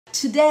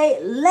Today,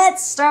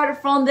 let's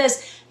start from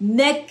this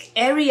neck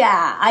area.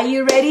 Are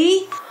you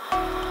ready?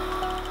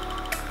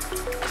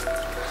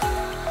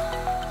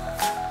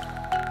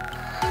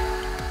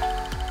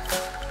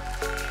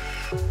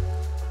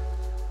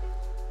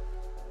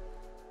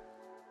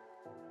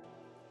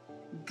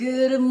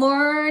 Good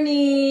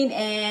morning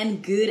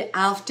and good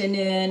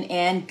afternoon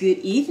and good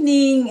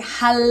evening.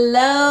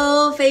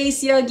 Hello,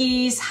 face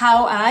yogis.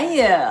 How are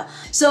you?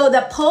 So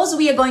the pose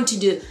we are going to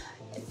do,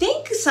 I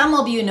think some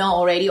of you know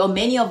already or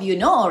many of you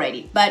know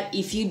already. But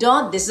if you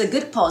don't, this is a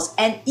good pose.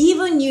 And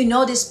even you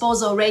know this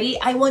pose already,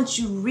 I want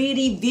you to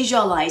really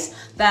visualize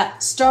the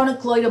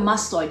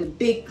sternocleidomastoid, the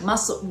big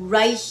muscle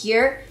right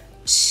here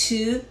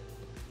to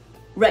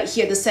right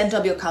here, the center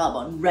of your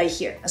collarbone, right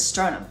here, a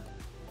sternum.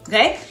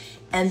 Okay?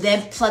 And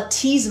then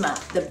platysma,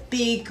 the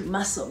big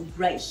muscle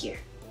right here.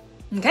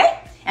 Okay?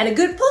 And a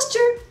good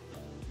posture.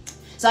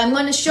 So I'm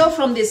going to show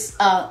from this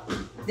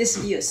this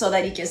view so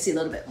that you can see a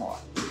little bit more.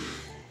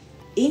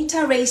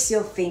 Interlace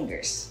your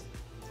fingers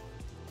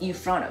in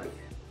front of you.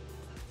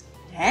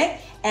 Okay?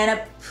 And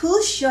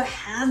push your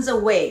hands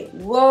away.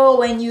 Whoa,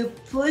 when you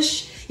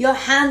push your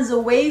hands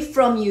away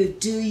from you,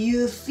 do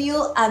you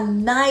feel a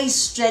nice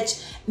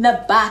stretch in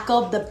the back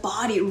of the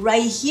body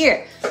right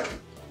here?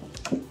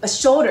 A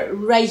shoulder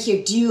right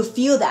here. Do you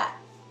feel that?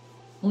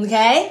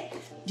 Okay?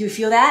 Do you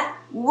feel that?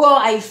 Whoa,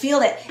 I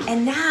feel it.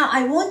 And now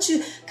I want you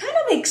to kind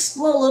of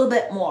explore a little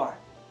bit more.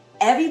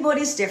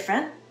 Everybody's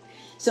different.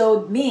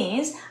 So it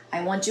means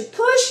I want you to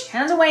push,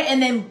 hands away,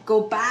 and then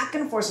go back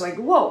and forth. So like,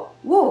 whoa,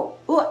 whoa,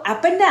 whoa,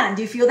 up and down.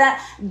 Do you feel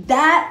that?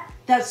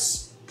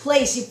 That's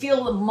place you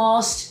feel the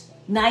most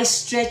nice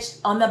stretch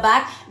on the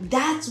back.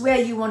 That's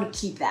where you want to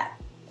keep that.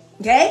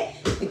 Okay?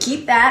 You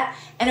keep that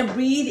and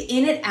breathe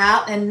in and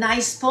out, a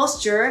nice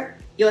posture.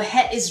 Your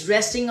head is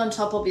resting on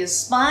top of your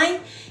spine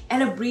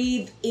and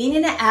breathe in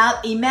and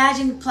out.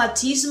 Imagine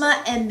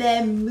platysma and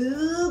then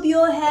move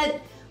your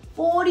head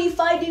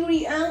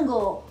 45-degree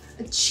angle,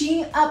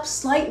 chin up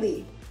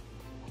slightly.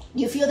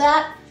 You feel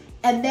that?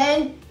 And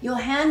then your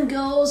hand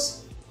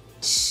goes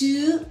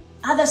to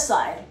other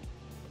side.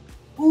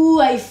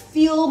 Ooh, I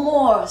feel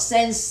more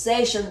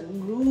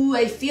sensation. Ooh,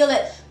 I feel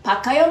it.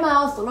 Pucker your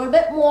mouth a little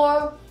bit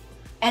more.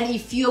 And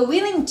if you're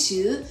willing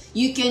to,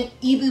 you can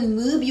even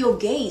move your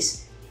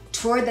gaze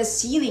toward the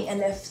ceiling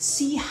and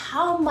see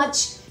how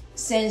much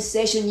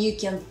sensation you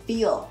can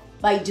feel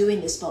by doing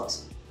this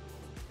pose.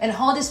 And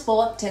hold this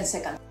for 10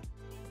 seconds.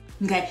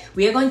 Okay,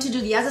 we are going to do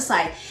the other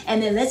side.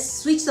 And then let's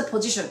switch the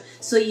position.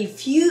 So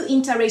if you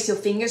interlace your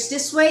fingers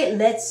this way,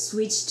 let's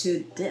switch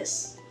to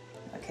this.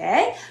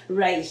 Okay,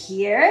 right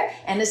here.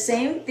 And the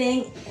same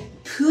thing,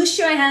 push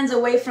your hands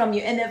away from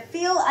you and then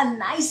feel a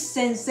nice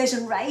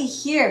sensation right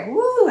here.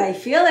 Woo, I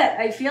feel it.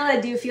 I feel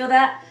it. Do you feel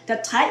that? The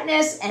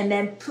tightness, and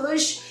then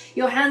push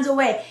your hands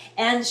away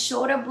and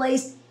shoulder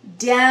blades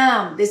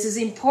down. This is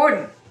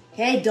important.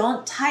 Okay,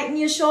 don't tighten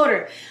your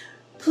shoulder.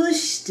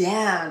 Push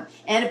down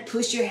and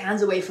push your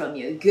hands away from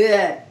you.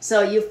 Good.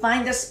 So you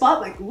find the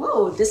spot like,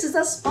 whoa, this is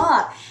a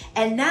spot.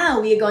 And now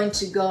we are going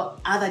to go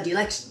other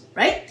direction,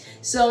 right?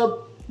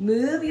 So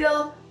move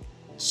your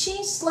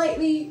chin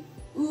slightly,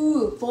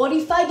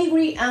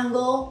 45-degree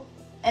angle,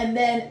 and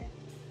then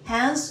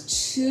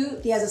hands to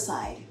the other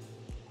side.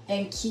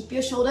 And keep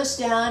your shoulders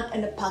down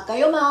and pucker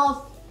your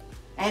mouth.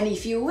 And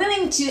if you're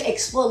willing to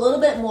explore a little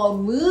bit more,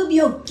 move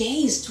your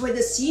gaze toward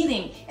the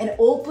ceiling and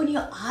open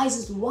your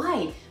eyes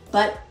wide,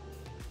 but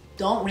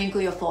don't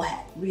wrinkle your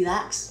forehead.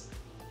 Relax.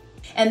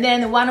 And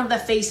then one of the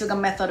face yoga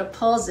method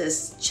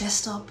poses,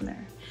 chest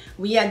opener.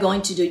 We are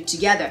going to do it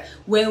together.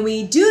 When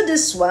we do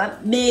this one,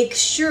 make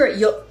sure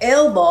your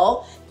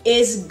elbow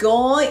is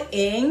going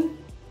in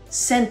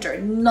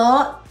center,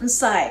 not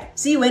inside.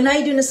 See, when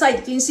I do the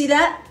side, can you see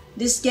that?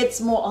 This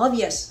gets more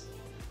obvious,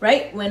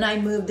 right? When I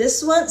move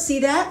this one, see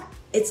that?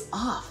 It's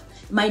off.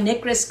 My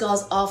necklace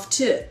goes off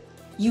too.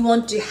 You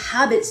want to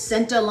have it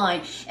center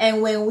line.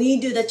 And when we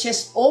do the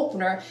chest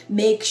opener,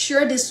 make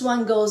sure this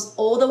one goes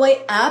all the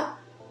way up,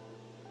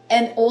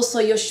 and also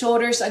your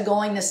shoulders are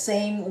going the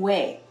same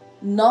way.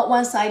 Not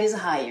one side is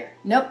higher.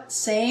 Nope,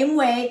 same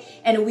way.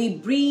 And we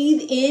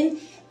breathe in,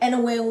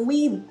 and when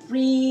we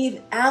breathe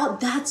out,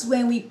 that's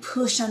when we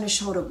push on the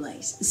shoulder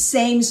blades.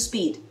 Same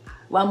speed.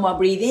 One more,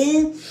 breathe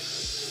in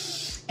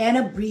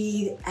and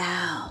breathe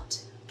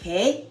out.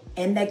 Okay?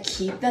 And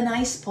keep the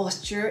nice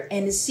posture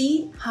and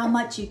see how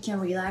much you can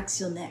relax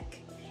your neck.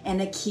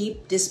 And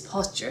keep this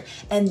posture.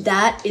 And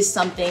that is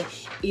something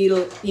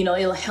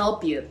it'll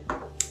help you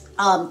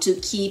to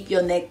keep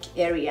your neck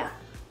area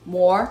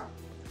more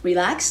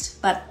relaxed,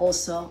 but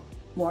also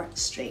more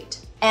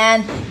straight.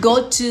 And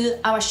go to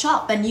our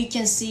shop and you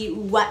can see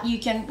what you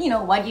can,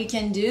 what you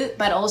can do.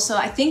 But also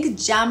I think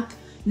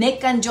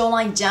neck and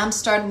jawline jump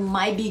start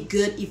might be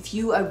good if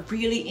you are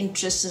really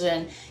interested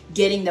in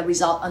getting the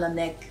result on the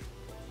neck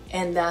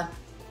and the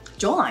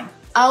jawline.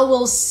 I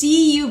will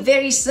see you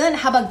very soon.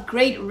 Have a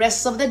great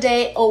rest of the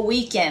day or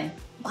weekend.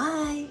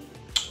 Bye.